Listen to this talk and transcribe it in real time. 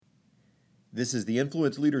This is the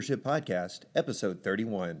Influence Leadership Podcast, episode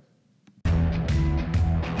 31.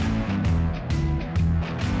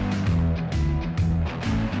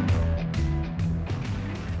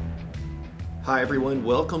 Hi, everyone.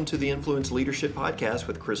 Welcome to the Influence Leadership Podcast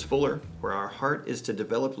with Chris Fuller, where our heart is to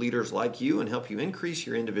develop leaders like you and help you increase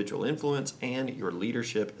your individual influence and your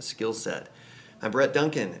leadership skill set. I'm Brett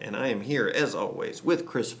Duncan, and I am here, as always, with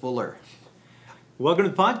Chris Fuller. Welcome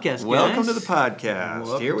to the podcast, guys. Welcome to the podcast.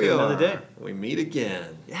 Welcome Here we to are. another day. We meet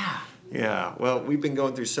again. Yeah. Well, we've been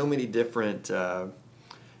going through so many different kind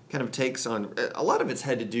of takes on. A lot of it's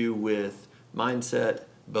had to do with mindset,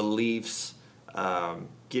 beliefs,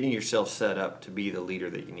 getting yourself set up to be the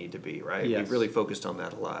leader that you need to be, right? Yes. We've really focused on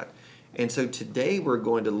that a lot. And so today we're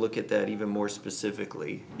going to look at that even more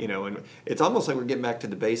specifically, and it's almost like we're getting back to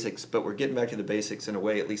the basics, but we're getting back to the basics in a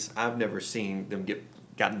way at least I've never seen them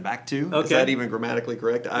gotten back to. Okay. Is that even grammatically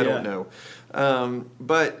correct? I don't know.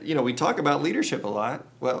 But, we talk about leadership a lot.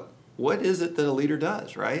 Well, what is it that a leader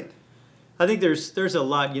does, right? I think there's a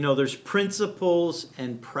lot. There's principles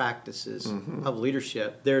and practices of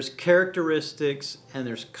leadership. There's characteristics and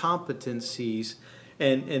there's competencies.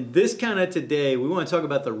 And this kind of today, we want to talk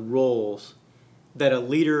about the roles that a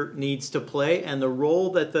leader needs to play and the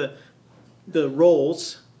role that the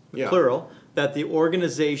roles, plural, that the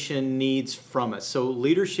organization needs from us. So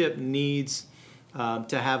leadership needs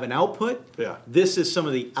to have an output. Yeah. This is some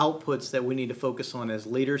of the outputs that we need to focus on as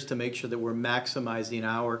leaders to make sure that we're maximizing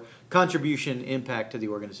our contribution impact to the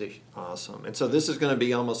organization. Awesome. And so this is going to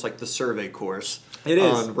be almost like the survey course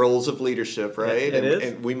on roles of leadership, right? It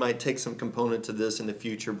is. And we might take some component to this in the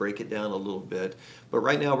future, break it down a little bit. But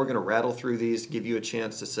right now we're going to rattle through these, give you a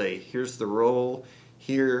chance to say, here's the role.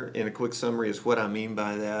 Here, in a quick summary, is what I mean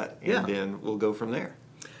by that. And then we'll go from there.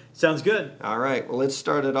 Sounds good. All right. Well, let's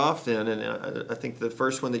start it off then. And I think the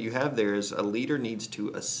first one that you have there is a leader needs to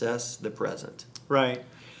assess the present. Right.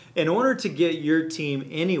 In order to get your team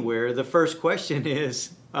anywhere, the first question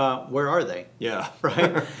is, where are they? Yeah.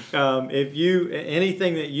 Right? If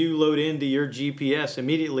anything that you load into your GPS,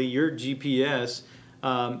 immediately your GPS,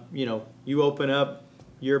 you open up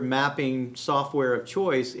your mapping software of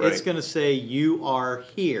choice, right. It's going to say you are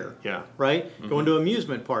here. Yeah. Right? Mm-hmm. Going to an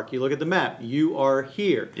amusement park, you look at the map, you are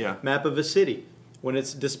here. Yeah. Map of a city. When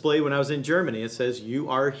it's displayed, when I was in Germany, it says you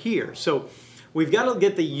are here. So we've got to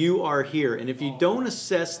get the you are here. And if you don't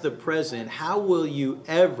assess the present, how will you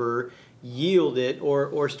ever yield it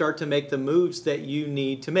or start to make the moves that you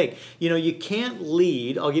need to make? You can't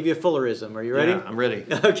lead. I'll give you a Fullerism. Are you ready? Yeah, I'm ready.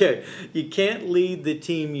 Okay. You can't lead the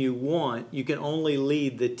team you want. You can only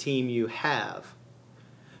lead the team you have.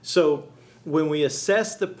 So when we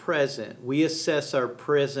assess the present, we assess our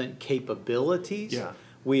present capabilities. Yeah.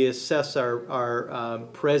 We assess our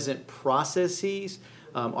present processes,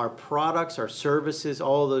 our products, our services,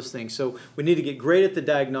 all of those things. So we need to get great at the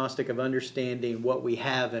diagnostic of understanding what we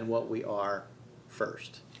have and what we are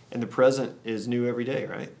first. And the present is new every day,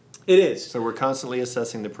 right? It is. So we're constantly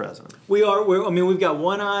assessing the present. We are. We've got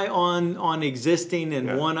one eye on existing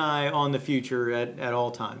and one eye on the future at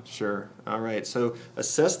all times. Sure. All right. So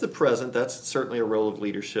assess the present. That's certainly a role of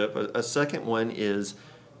leadership. A second one is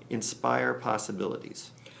inspire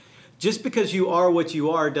possibilities. Just because you are what you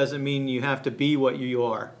are doesn't mean you have to be what you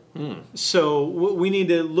are. So we need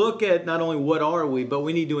to look at not only what are we, but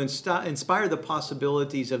we need to inspire the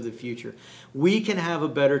possibilities of the future. We can have a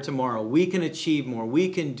better tomorrow. We can achieve more. We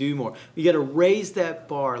can do more. We got to raise that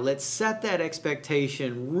bar. Let's set that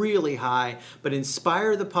expectation really high, but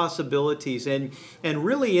inspire the possibilities and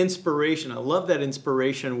really inspiration. I love that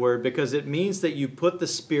inspiration word because it means that you put the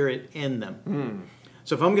Spirit in them.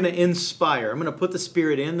 So if I'm going to inspire, I'm going to put the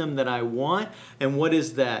Spirit in them that I want. And what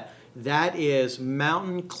is that? That is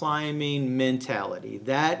mountain climbing mentality.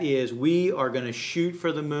 That is, we are going to shoot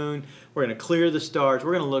for the moon. We're going to clear the stars.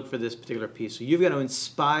 We're going to look for this particular piece. So you've got to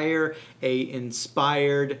inspire a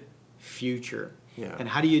inspired future. Yeah. And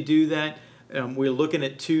how do you do that? We're looking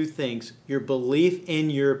at two things. Your belief in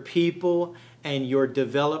your people and your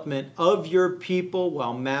development of your people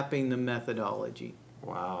while mapping the methodology.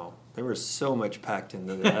 Wow. There was so much packed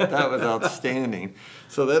into that. That was outstanding.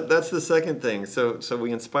 So that's the second thing. So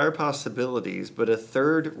we inspire possibilities, but a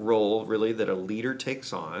third role really that a leader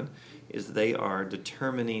takes on is they are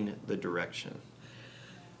determining the direction.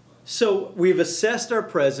 So we've assessed our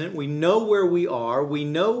present. We know where we are. We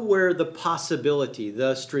know where the possibility,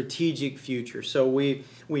 the strategic future. So we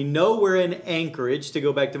know we're in Anchorage, to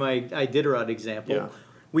go back to my Iditarod example. Yeah.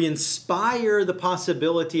 We inspire the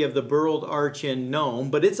possibility of the Burled Arch in Nome,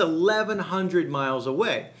 but it's 1,100 miles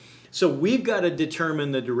away. So we've got to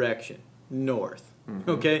determine the direction, north.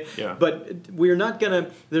 Okay? Yeah. But we're not going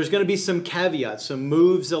to, there's going to be some caveats, some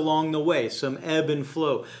moves along the way, some ebb and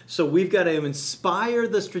flow. So we've got to inspire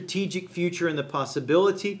the strategic future and the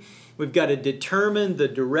possibility. We've got to determine the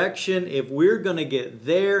direction. If we're going to get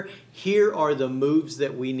there, here are the moves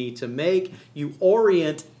that we need to make. You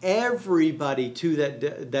orient everybody to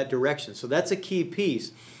that direction. So that's a key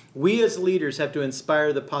piece. We as leaders have to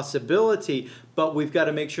inspire the possibility, but we've got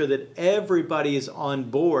to make sure that everybody is on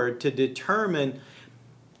board to determine.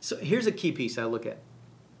 So here's a key piece I look at.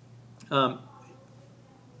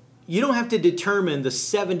 You don't have to determine the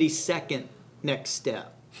 72nd next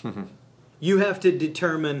step. You have to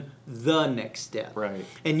determine the next step. Right.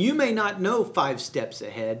 And you may not know 5 steps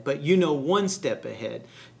ahead, but you know 1 step ahead.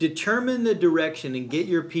 Determine the direction and get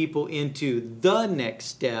your people into the next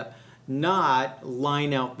step, not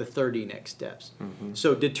line out the 30 next steps.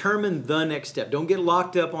 So determine the next step. Don't get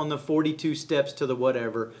locked up on the 42 steps to the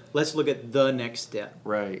whatever. Let's look at the next step.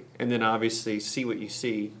 Right. And then obviously see what you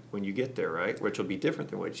see when you get there, right? Which will be different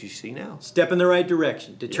than what you see now. Step in the right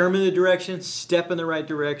direction. Determine the direction. Step in the right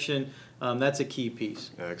direction. That's a key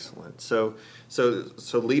piece. Excellent. So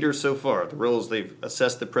leaders so far, the roles, they've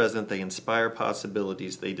assessed the present, they inspire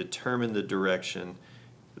possibilities, they determine the direction.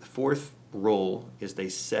 The fourth role is they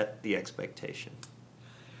set the expectation.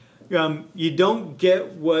 You don't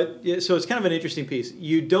get what, so it's kind of an interesting piece.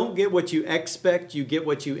 You don't get what you expect, you get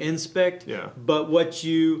what you inspect. Yeah. But what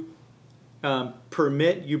you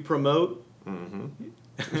permit, you promote.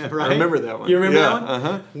 Right? I remember that one. You remember that one?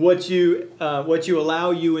 Uh-huh. What you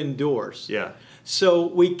allow, you endorse. Yeah. So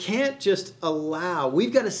we can't just allow.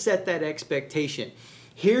 We've got to set that expectation.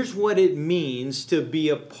 Here's what it means to be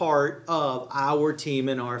a part of our team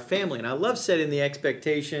and our family. And I love setting the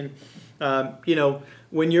expectation.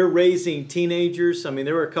 When you're raising teenagers, I mean,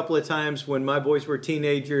 there were a couple of times when my boys were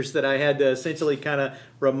teenagers that I had to essentially kind of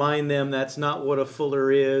remind them that's not what a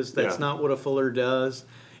Fuller is. That's not what a Fuller does.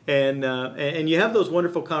 And you have those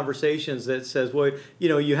wonderful conversations that says, well,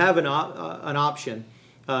 you have an option.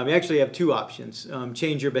 You actually have 2 options: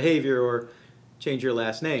 change your behavior or change your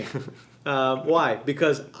last name. Why?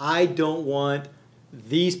 Because I don't want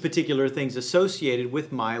these particular things associated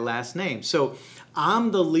with my last name. So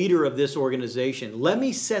I'm the leader of this organization. Let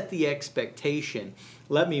me set the expectation.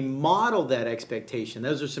 Let me model that expectation.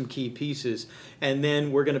 Those are some key pieces. And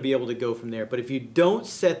then we're going to be able to go from there. But if you don't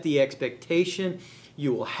set the expectation,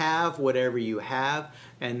 you will have whatever you have,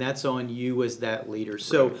 and that's on you as that leader.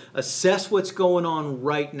 So assess what's going on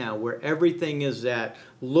right now, where everything is at.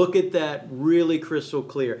 Look at that really crystal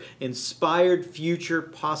clear. Inspired future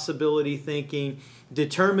possibility thinking.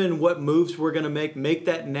 Determine what moves we're going to make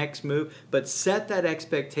that next move, but set that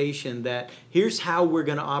expectation that here's how we're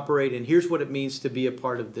going to operate and here's what it means to be a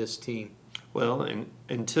part of this team. Well, and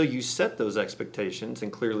until you set those expectations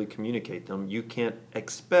and clearly communicate them, you can't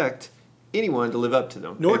expect anyone to live up to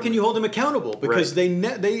them. Nor can you hold them accountable because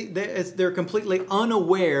they're completely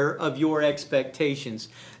unaware of your expectations.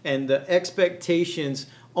 And the expectations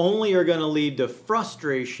only are going to lead to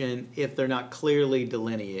frustration if they're not clearly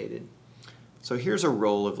delineated. So here's a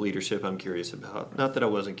role of leadership I'm curious about. Not that I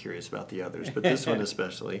wasn't curious about the others, but this one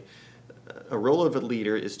especially. A role of a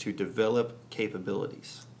leader is to develop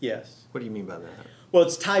capabilities. Yes. What do you mean by that? Well,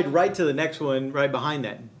 it's tied right to the next one right behind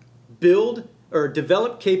that. Build or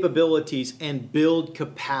develop capabilities and build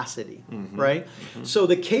capacity, right? So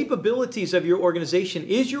the capabilities of your organization,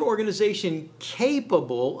 is your organization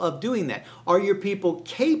capable of doing that? Are your people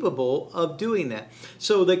capable of doing that?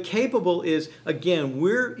 So the capable is, again,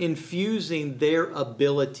 we're infusing their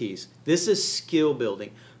abilities. This is skill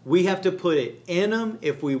building. We have to put it in them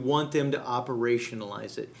if we want them to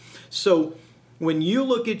operationalize it. So when you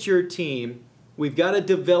look at your team, we've got to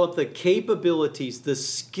develop the capabilities, the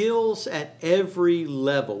skills at every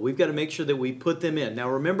level. We've got to make sure that we put them in. Now,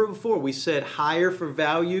 remember before we said hire for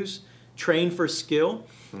values, train for skill.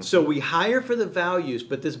 So we hire for the values,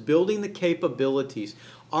 but this building the capabilities.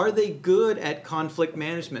 Are they good at conflict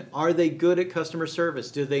management? Are they good at customer service?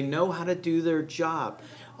 Do they know how to do their job?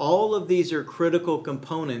 All of these are critical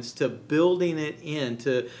components to building it in,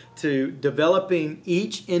 to developing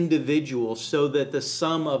each individual so that the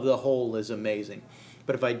sum of the whole is amazing.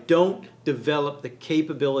 But if I don't develop the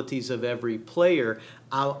capabilities of every player,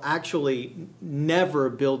 I'll actually never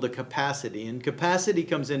build the capacity. And capacity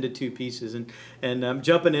comes into 2 pieces. And I'm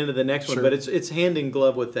jumping into the next one, but it's hand in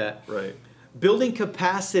glove with that. Right. Building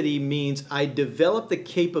capacity means I develop the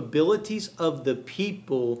capabilities of the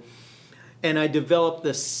people and I develop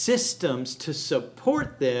the systems to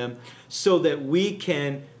support them so that we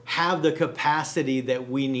can have the capacity that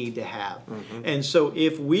we need to have. And so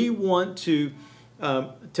if we want to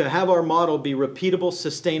to have our model be repeatable,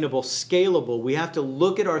 sustainable, scalable, we have to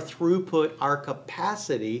look at our throughput, our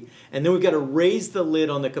capacity, and then we've got to raise the lid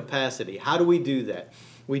on the capacity. How do we do that?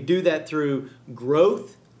 We do that through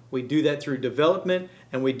growth, we do that through development,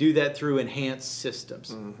 and we do that through enhanced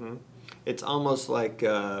systems. Mm-hmm. It's almost like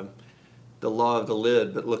the law of the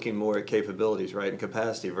lid, but looking more at capabilities, right, and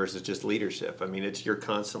capacity versus just leadership. I mean, you're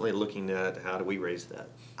constantly looking at how do we raise that?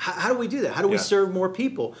 How do we do that? How do we serve more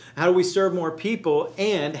people? How do we serve more people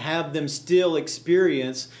and have them still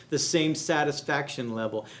experience the same satisfaction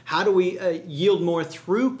level? How do we yield more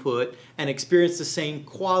throughput and experience the same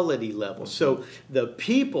quality level? Mm-hmm. So the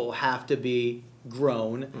people have to be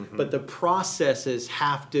grown, mm-hmm. but the processes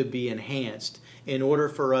have to be enhanced in order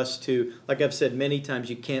for us to, like I've said many times,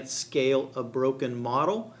 you can't scale a broken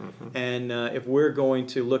model. Mm-hmm. And if we're going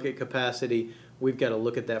to look at capacity, we've got to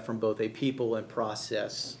look at that from both a people and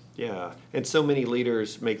process. Yeah, and so many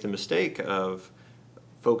leaders make the mistake of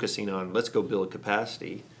focusing on, let's go build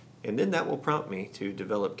capacity, and then that will prompt me to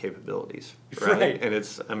develop capabilities, right?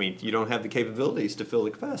 And you don't have the capabilities to fill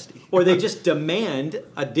the capacity. Or they just demand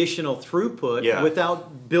additional throughput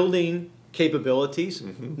without building capabilities,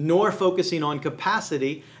 mm-hmm. nor focusing on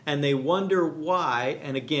capacity, and they wonder why.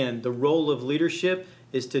 And again, the role of leadership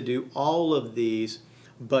is to do all of these,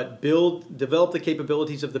 but develop the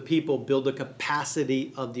capabilities of the people, build the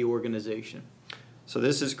capacity of the organization. So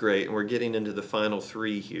this is great, and we're getting into the final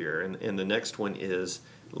three here, and the next one is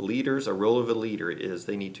a role of a leader is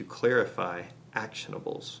they need to clarify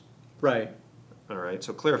actionables. Right. All right,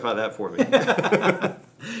 so clarify that for me.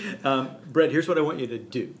 Brett, here's what I want you to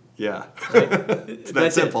do. Yeah. Right? It's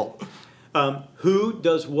that simple. Who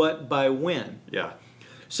does what by when? Yeah.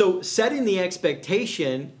 So setting the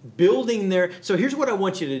expectation, so here's what I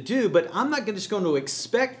want you to do, but I'm not just going to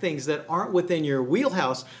expect things that aren't within your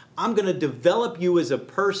wheelhouse. I'm going to develop you as a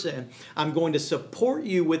person. I'm going to support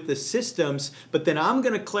you with the systems, but then I'm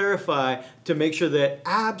going to clarify to make sure that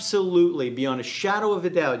absolutely, beyond a shadow of a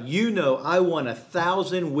doubt, I want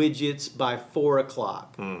 1,000 widgets by 4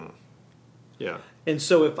 o'clock. Yeah. And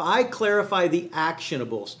so if I clarify the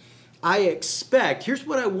actionables, here's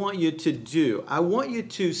what I want you to do. I want you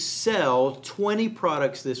to sell 20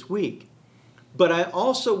 products this week. But I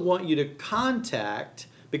also want you to contact,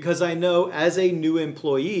 because I know as a new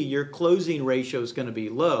employee, your closing ratio is going to be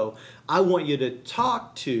low. I want you to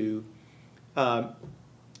talk to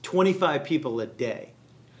 25 people a day.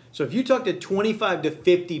 So if you talk to 25 to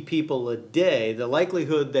 50 people a day, the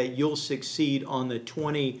likelihood that you'll succeed on the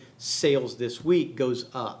 20 sales this week goes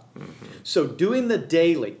up. Mm-hmm. So doing the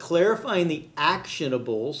daily, clarifying the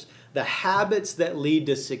actionables, the habits that lead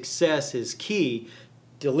to success is key.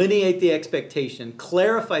 Delineate the expectation,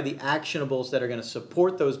 clarify the actionables that are going to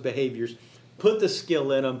support those behaviors, put the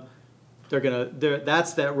skill in them.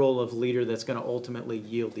 That's that role of leader that's going to ultimately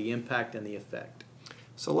yield the impact and the effect.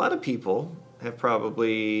 So a lot of people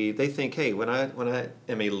they think, hey, when I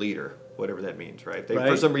am a leader, whatever that means, right?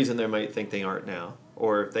 For some reason, they might think they aren't now,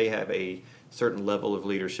 or if they have a certain level of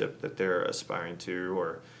leadership that they're aspiring to,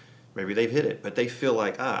 or maybe they've hit it, but they feel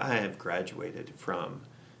like, I have graduated from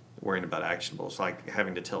worrying about actionables, like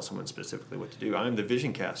having to tell someone specifically what to do. I'm the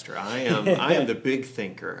vision caster. I am the big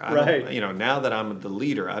thinker. Now that I'm the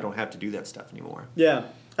leader, I don't have to do that stuff anymore. Yeah.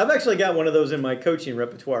 I've actually got one of those in my coaching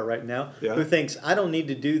repertoire right now who thinks, I don't need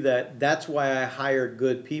to do that. That's why I hired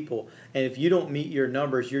good people. And if you don't meet your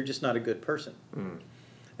numbers, you're just not a good person. Mm.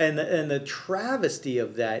 And the travesty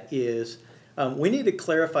of that is we need to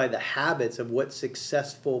clarify the habits of what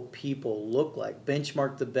successful people look like.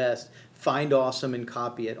 Benchmark the best, find awesome and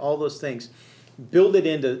copy it, all those things. Build it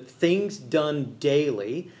into things done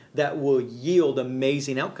daily that will yield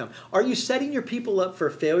amazing outcome. Are you setting your people up for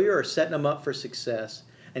failure or setting them up for success?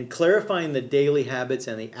 And clarifying the daily habits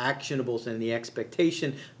and the actionables and the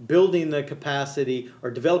expectation, building the capacity or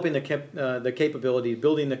developing the capability,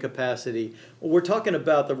 building the capacity. We're talking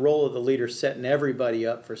about the role of the leader setting everybody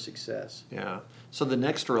up for success. Yeah. So the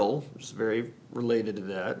next role, which is very related to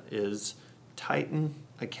that, is tighten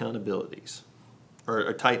accountabilities.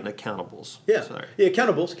 Or tighten accountables. Yeah. Sorry. Yeah,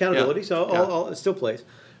 accountability. So it still plays.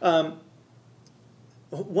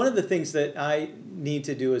 One of the things that I need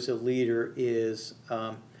to do as a leader is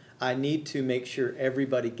I need to make sure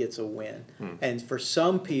everybody gets a win. And for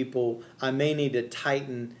some people, I may need to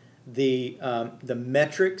tighten the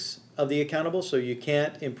metrics of the accountable, so you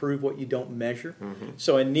can't improve what you don't measure. Mm-hmm.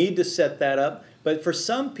 So I need to set that up. But for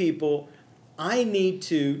some people, I need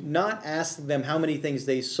to not ask them how many things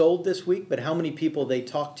they sold this week, but how many people they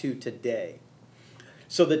talked to today.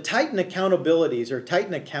 So the tighten accountabilities or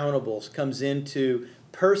tighten accountables comes into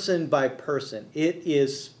person by person. It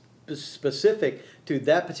is specific to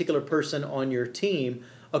that particular person on your team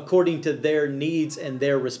according to their needs and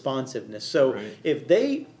their responsiveness. So Right. if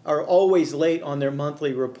they are always late on their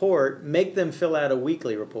monthly report, make them fill out a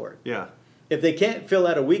weekly report. Yeah. If they can't fill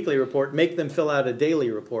out a weekly report, make them fill out a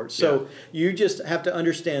daily report. So you just have to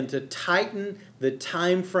understand to tighten the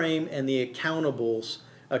time frame and the accountabilities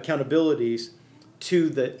to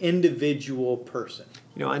the individual person.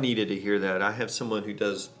 I needed to hear that. I have someone who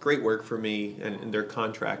does great work for me, and they're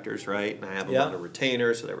contractors, right? And I have them on a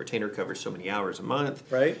retainer, so that retainer covers so many hours a month.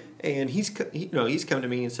 Right. And he's come to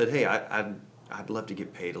me and said, "Hey, I'd love to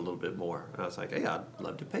get paid a little bit more." And I was like, "Hey, I'd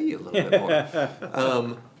love to pay you a little bit more.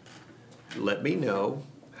 Let me know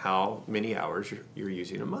how many hours you're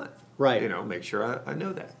using a month. Right. Make sure I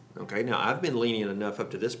know that." Okay, now I've been lenient enough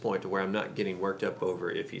up to this point to where I'm not getting worked up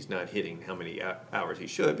over if he's not hitting how many hours he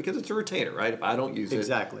should, because it's a retainer, right? If I don't use it,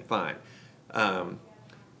 fine.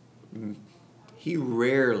 He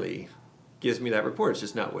rarely gives me that report. It's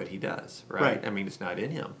just not what he does, right? I mean, it's not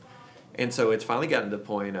in him. And so it's finally gotten to the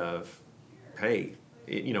point of, hey,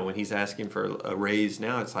 when he's asking for a raise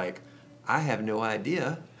now, it's like, I have no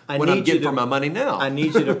idea what I'm getting for my money now. I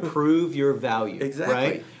need you to prove your value. Exactly.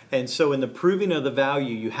 Right? And so in the proving of the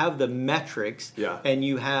value, you have the metrics and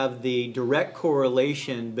you have the direct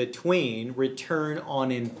correlation between return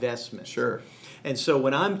on investment. Sure. And so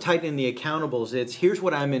when I'm tightening the accountables, it's here's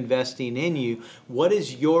what I'm investing in you. What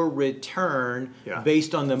is your return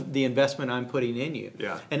based on the investment I'm putting in you?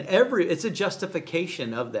 Yeah. And it's a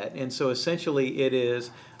justification of that. And so essentially it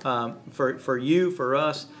is for you, for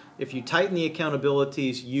us, if you tighten the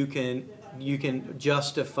accountabilities, you can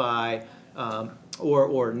justify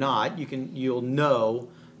or not. You'll know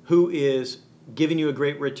who is giving you a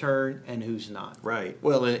great return and who's not. Right.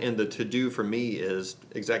 Well, and the to-do for me is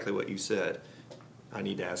exactly what you said. I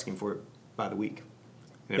need to ask him for it by the week.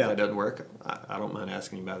 And if that doesn't work, I don't mind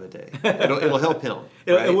asking him by the day. It'll help him.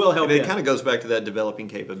 Right? It will help him. It kind of goes back to that developing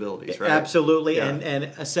capabilities, right? Absolutely, and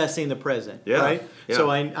assessing the present, right? Yeah. So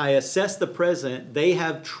I assess the present. They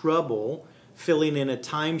have trouble filling in a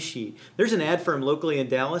timesheet. There's an ad firm locally in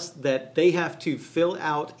Dallas that they have to fill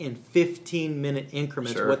out in 15-minute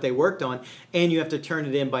increments what they worked on, and you have to turn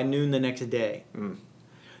it in by noon the next day.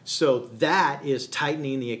 So that is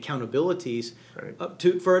tightening the accountabilities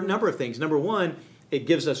for a number of things. Number one, it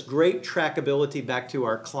gives us great trackability back to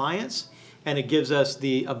our clients, and it gives us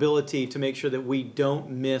the ability to make sure that we don't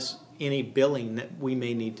miss any billing that we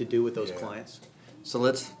may need to do with those clients. So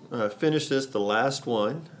let's finish this. The last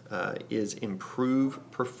one is improve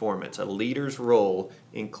performance. A leader's role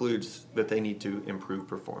includes that they need to improve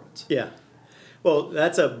performance. Yeah. Well,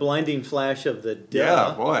 that's a blinding flash of the duh.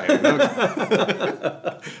 Yeah, boy.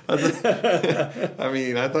 I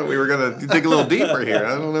mean, I thought we were going to dig a little deeper here.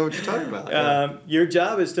 I don't know what you're talking about. Your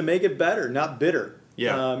job is to make it better, not bitter.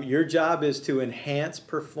 Yeah. Your job is to enhance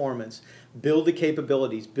performance, build the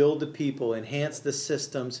capabilities, build the people, enhance the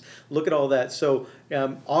systems, look at all that. So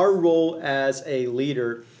our role as a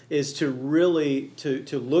leader is to really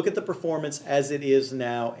to look at the performance as it is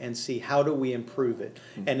now and see how do we improve it.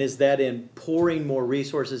 And is that in pouring more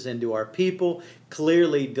resources into our people,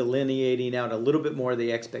 clearly delineating out a little bit more of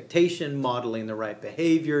the expectation, modeling the right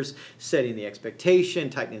behaviors, setting the expectation,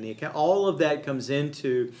 tightening the account. All of that comes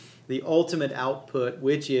into the ultimate output,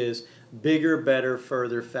 which is bigger, better,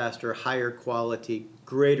 further, faster, higher quality,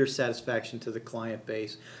 greater satisfaction to the client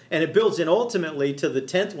base. And it builds in ultimately to the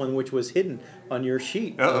 10th one, which was hidden on your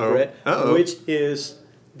sheet, Brett, which is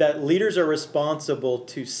that leaders are responsible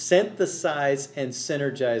to synthesize and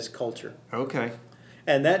synergize culture. Okay.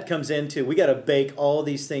 And that comes into, we got to bake all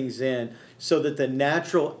these things in so that the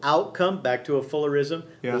natural outcome, back to a Fullerism,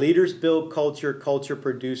 leaders build culture, culture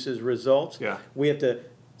produces results. Yeah. We have to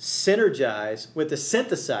synergize, we have to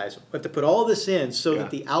synthesize, we have to put all this in so that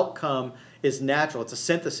the outcome is natural. It's a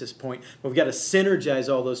synthesis point. But we've got to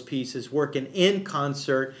synergize all those pieces, working in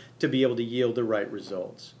concert to be able to yield the right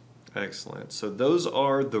results. Excellent. So those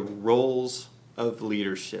are the roles of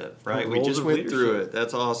leadership, right? We just went through it.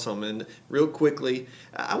 That's awesome. And real quickly,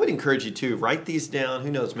 I would encourage you to write these down. Who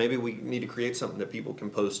knows? Maybe we need to create something that people can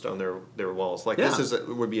post on their walls. Like this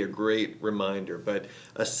would be a great reminder. But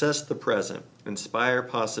assess the present, inspire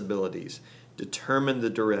possibilities, determine the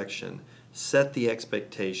direction, set the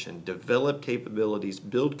expectation, develop capabilities,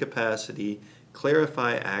 build capacity,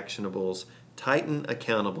 clarify actionables, tighten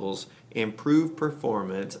accountables, improve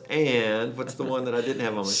performance, and what's the one that I didn't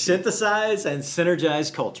have on my sheet? Synthesize and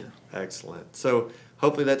synergize culture. Excellent. So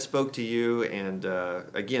hopefully that spoke to you, and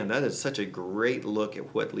again, that is such a great look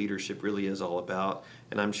at what leadership really is all about.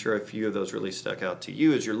 and I'm sure a few of those really stuck out to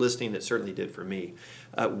you as you're listening. It certainly did for me.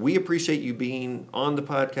 We appreciate you being on the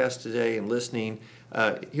podcast today and listening.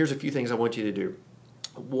 Here's a few things I want you to do.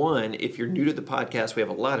 One, if you're new to the podcast, we have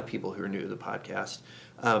a lot of people who are new to the podcast.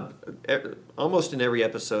 Almost in every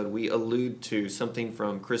episode, we allude to something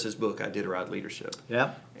from Chris's book, Iditarod Leadership.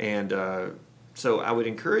 Yeah. And so I would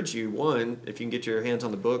encourage you, one, if you can get your hands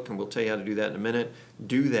on the book, and we'll tell you how to do that in a minute,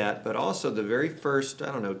 do that. But also the very first,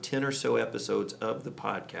 10 or so episodes of the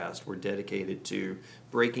podcast were dedicated to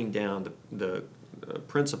breaking down the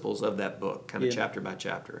principles of that book, kind of chapter by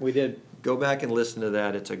chapter. We did. Go back and listen to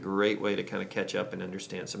that. It's a great way to kind of catch up and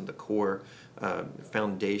understand some of the core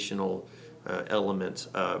foundational elements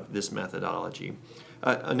of this methodology.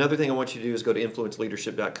 Another thing I want you to do is go to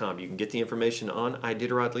influenceleadership.com. You can get the information on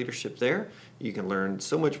Iditarod Leadership there. You can learn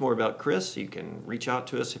so much more about Chris. You can reach out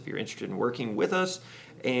to us if you're interested in working with us.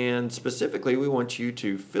 And specifically, we want you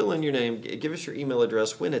to fill in your name, give us your email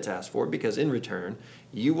address when it's asked for, because in return,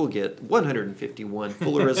 you will get 151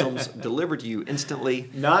 Fullerisms delivered to you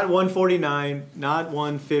instantly. Not 149, not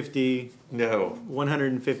 150. No.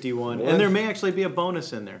 151. And there may actually be a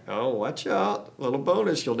bonus in there. Oh, watch out. A little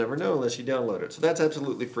bonus. You'll never know unless you download it. So that's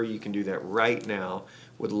absolutely free. You can do that right now.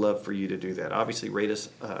 Would love for you to do that. Obviously, rate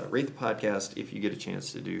the podcast if you get a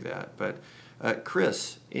chance to do that. But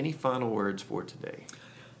Chris, any final words for today?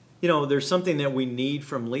 There's something that we need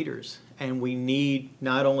from leaders, and we need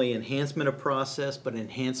not only enhancement of process, but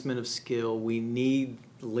enhancement of skill. We need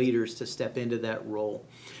leaders to step into that role.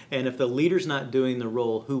 And if the leader's not doing the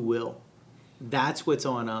role, who will? That's what's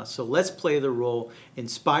on us. So let's play the role,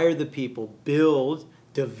 inspire the people, build,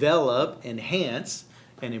 develop, enhance,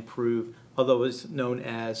 and improve, although it's known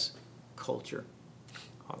as culture.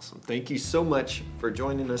 Awesome. Thank you so much for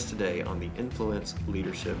joining us today on the Influence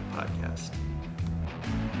Leadership Podcast.